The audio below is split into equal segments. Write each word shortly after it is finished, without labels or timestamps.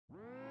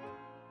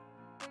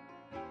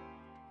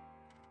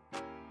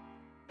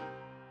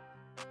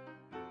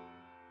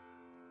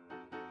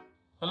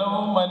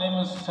Hello, my name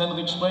is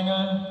Henrik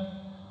Sprengel.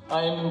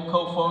 I am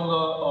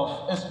co-founder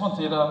of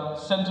Espronceda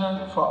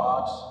Center for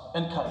Arts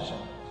and Culture.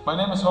 My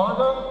name is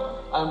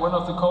Holger. I'm one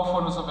of the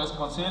co-founders of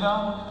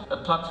Espronceda, a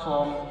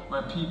platform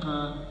where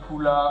people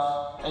who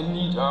love and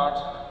need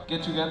art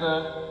get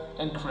together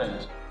and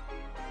create.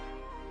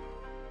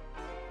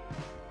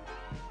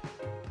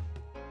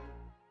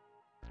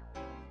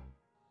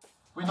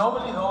 We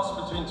normally host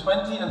between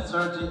 20 and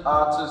 30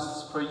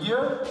 artists per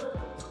year.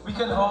 We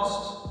can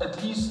host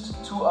at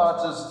least 2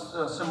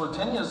 artists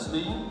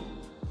simultaneously,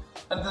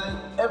 and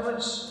the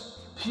average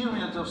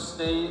period of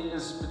stay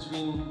is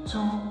between 2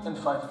 and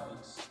 5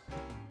 weeks.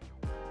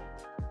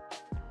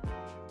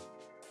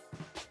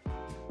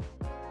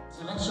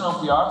 Selection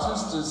of the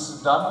artist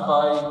is done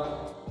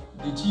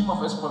by the team of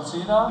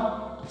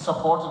Espronceda,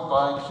 supported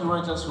by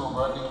curators who are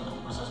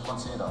working with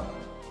Espronceda.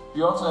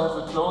 We also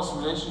have a close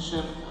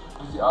relationship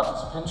with the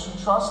Artists Pension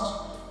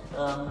Trust,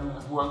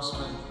 who works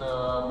with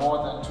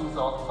more than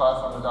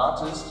 2,500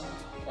 artists,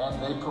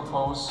 and they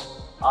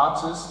propose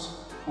artists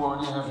who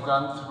already have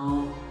gone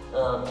through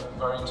a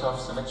very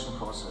tough selection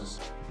process.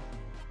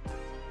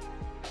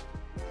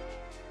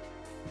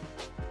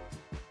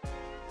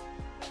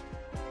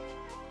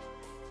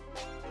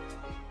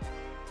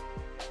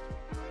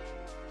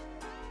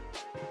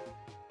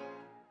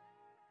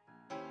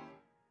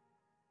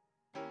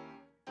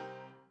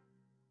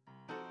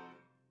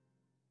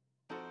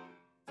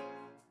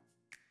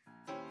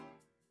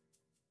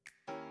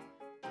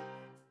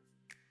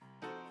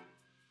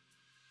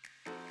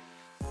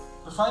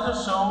 The final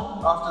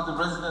show after the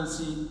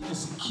residency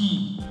is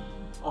key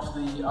of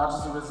the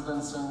artist in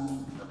residence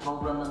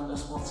program in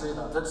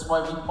Espronceda. That's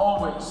why we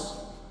always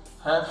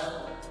have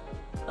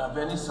a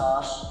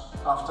vernissage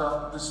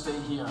after the stay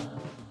here.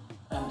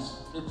 And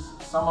it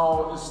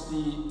somehow is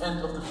the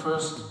end of the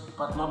first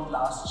but not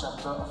last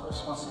chapter of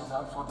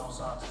Espronceda for those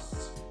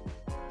artists.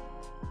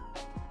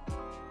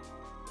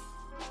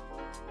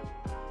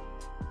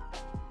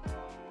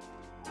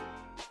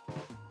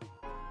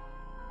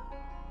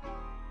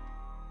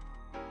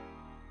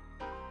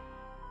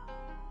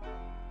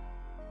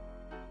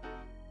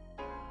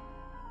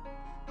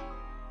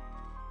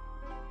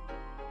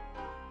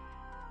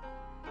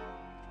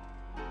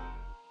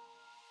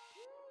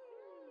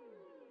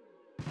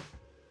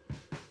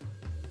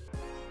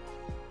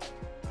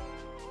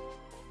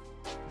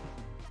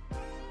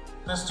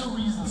 There's 2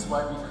 reasons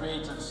why we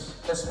created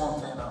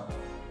Espronceda.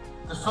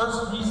 The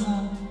first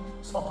reason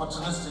is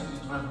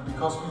opportunistically driven,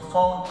 because we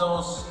found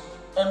those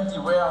empty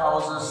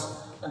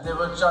warehouses and they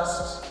were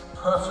just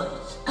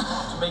perfect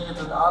to make it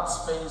an art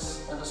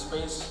space and a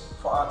space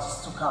for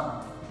artists to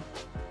come.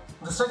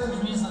 And the second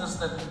reason is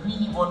that we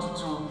really wanted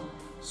to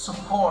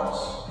support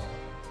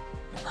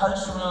the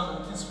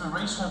cultural and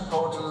inspirational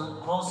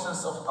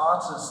process of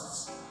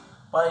artists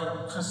by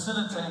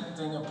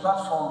facilitating a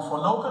platform for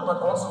local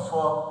but also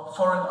for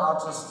foreign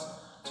artists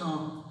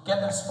to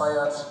get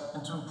inspired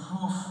and to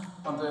improve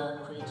on their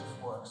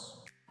creative works.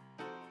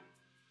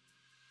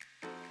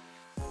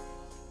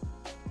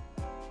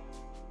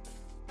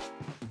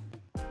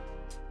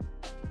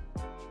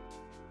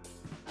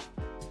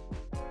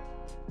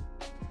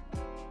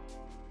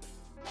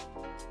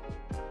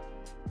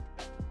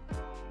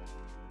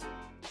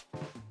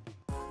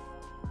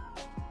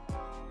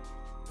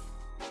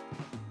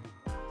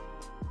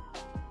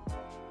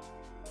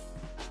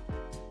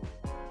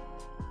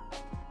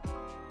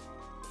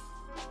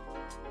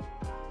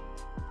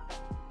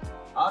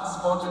 Art is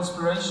about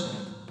inspiration,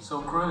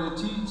 so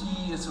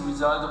creativity is a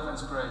result of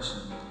inspiration.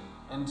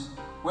 And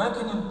where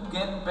can you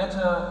get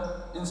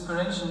better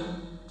inspiration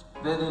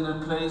than in a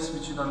place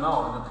which you don't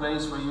know, in a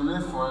place where you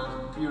live for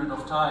a period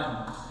of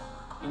time,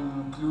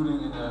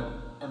 including in an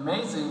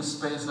amazing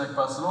space like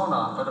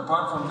Barcelona. But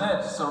apart from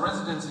that, so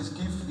residencies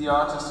give the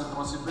artist the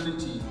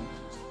possibility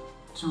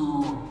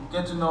to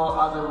get to know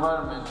other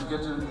environment, to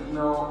get to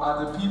know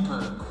other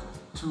people,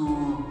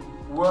 to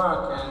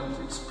work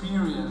and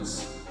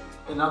experience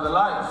another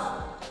life,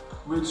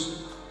 which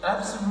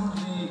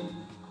absolutely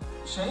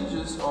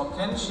changes or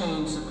can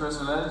change the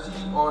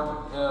personality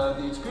or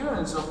the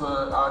experience of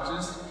an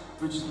artist,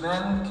 which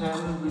then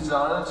can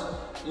result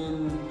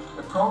in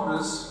a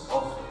progress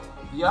of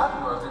the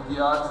artwork and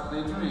the art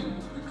they're doing,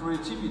 the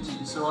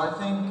creativity. So I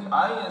think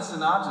as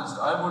an artist,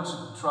 I would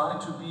try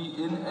to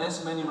be in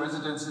as many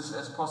residencies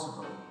as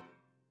possible.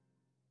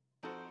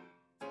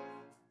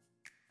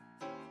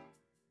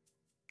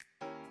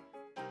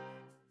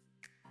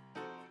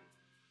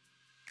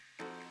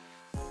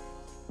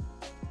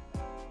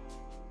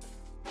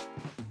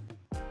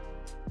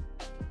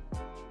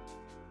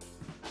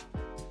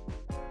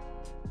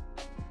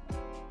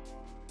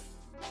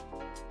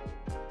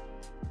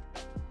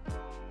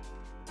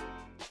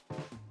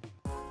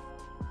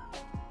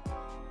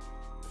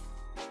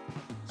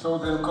 So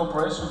the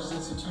cooperation with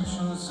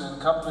institutions and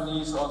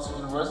companies, also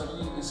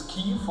university, is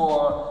key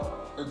for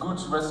a good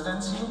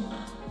residency,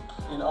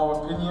 in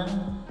our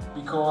opinion,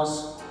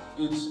 because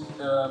it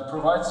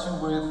provides you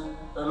with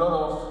a lot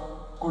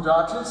of good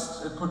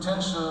artists,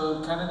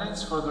 potential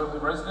candidates for the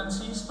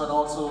residencies, but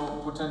also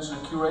potential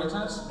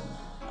curators.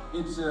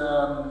 It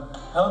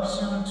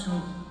helps you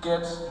to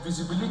get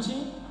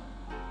visibility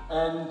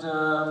and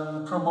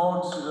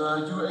promote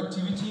your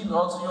activity and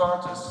also your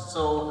artists.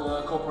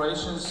 So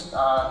cooperations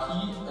are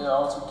key,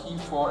 also key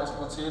for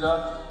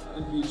Espronceda,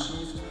 and we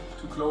achieved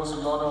to close a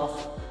lot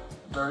of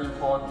very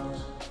important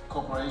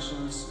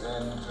cooperations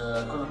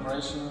and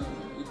collaboration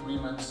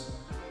agreements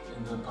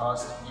in the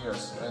past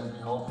years, and we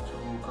hope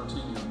to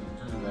continue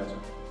doing that.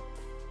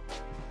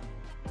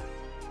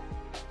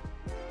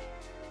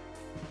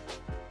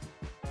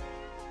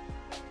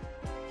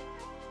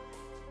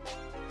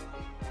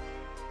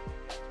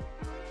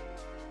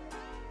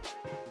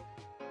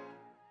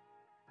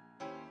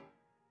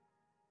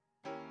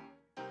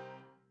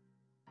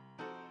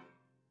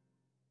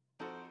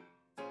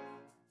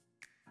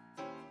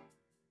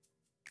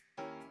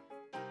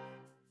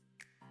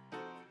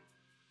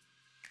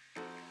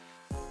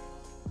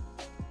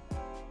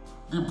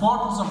 The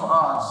importance of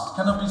art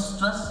cannot be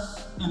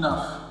stressed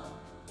enough.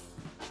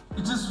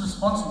 It is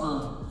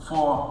responsible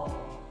for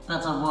a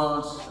better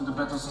world and a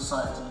better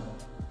society.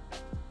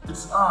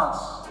 It's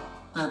art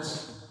that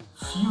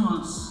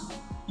fuels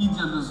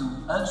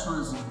idealism,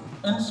 altruism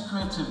and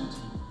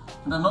creativity.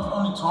 And I'm not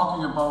only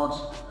talking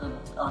about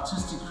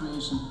artistic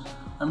creation,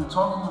 I'm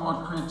talking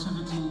about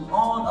creativity in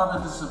all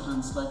other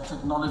disciplines like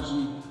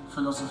technology,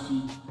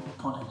 philosophy,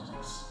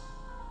 politics.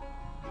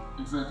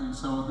 Exactly,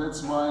 so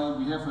that's why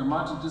we have a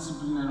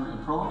multidisciplinary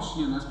approach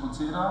here in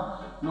Espronceda.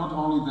 Not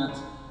only that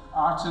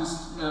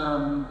artist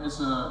as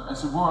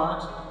a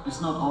word is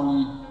not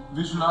only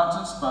visual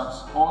artists,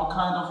 but all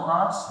kind of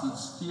arts.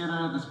 That's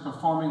theater, that's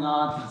performing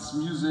art, that's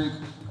music,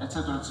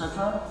 etc.,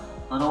 etc.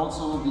 But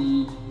also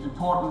the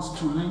importance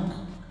to link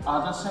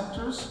other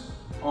sectors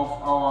of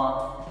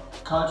our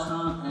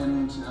cultural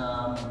and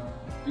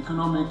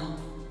economic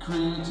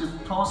creative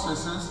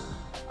processes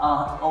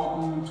are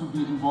open to be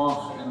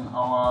involved in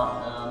our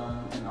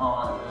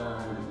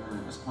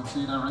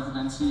Espronceda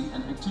residency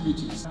and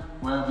activities,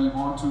 where we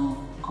want to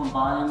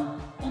combine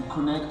and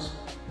connect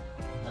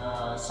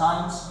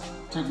science,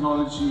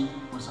 technology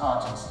with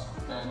artists,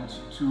 and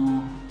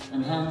to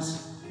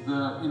enhance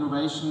the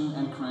innovation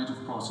and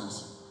creative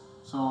process.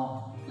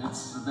 So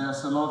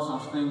there's a lot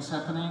of things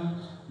happening.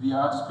 The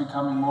art is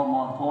becoming more and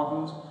more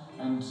important,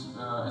 and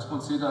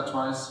Espronceda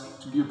tries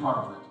to be a part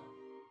of it.